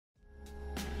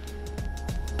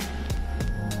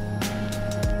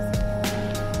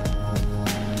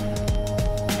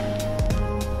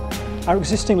Our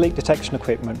existing leak detection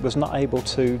equipment was not able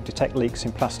to detect leaks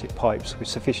in plastic pipes with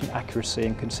sufficient accuracy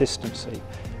and consistency.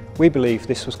 We believe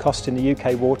this was costing the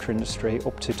UK water industry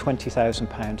up to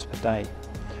 £20,000 per day.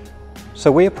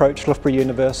 So we approached Loughborough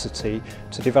University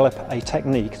to develop a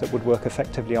technique that would work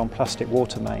effectively on plastic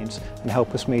water mains and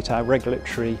help us meet our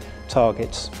regulatory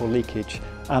targets for leakage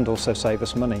and also save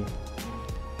us money.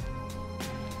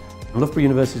 Loughborough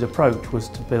University's approach was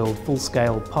to build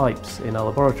full-scale pipes in our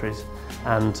laboratories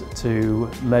and to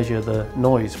measure the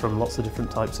noise from lots of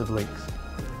different types of leaks.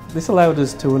 This allowed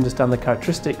us to understand the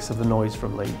characteristics of the noise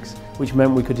from leaks, which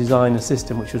meant we could design a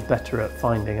system which was better at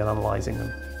finding and analysing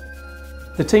them.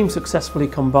 The team successfully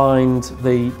combined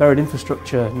the buried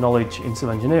infrastructure knowledge in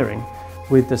civil engineering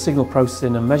with the signal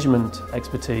processing and measurement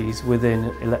expertise within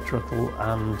electrical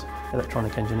and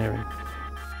electronic engineering.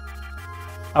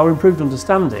 Our improved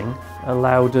understanding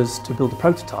allowed us to build a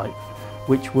prototype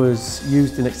which was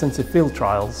used in extensive field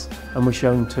trials and was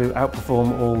shown to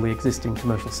outperform all the existing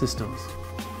commercial systems.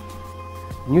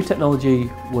 New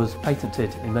technology was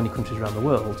patented in many countries around the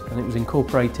world, and it was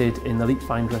incorporated in the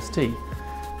LeakfinderST,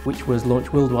 which was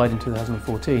launched worldwide in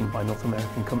 2014 by North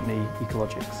American company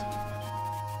Echologics.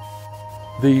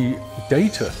 The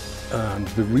data and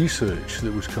the research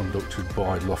that was conducted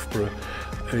by Loughborough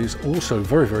is also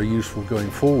very, very useful going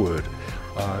forward.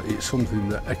 It's something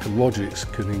that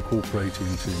Echologics can incorporate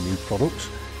into new products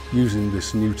using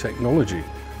this new technology,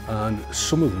 and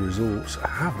some of the results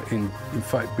have in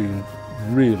fact been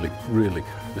really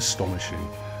astonishing.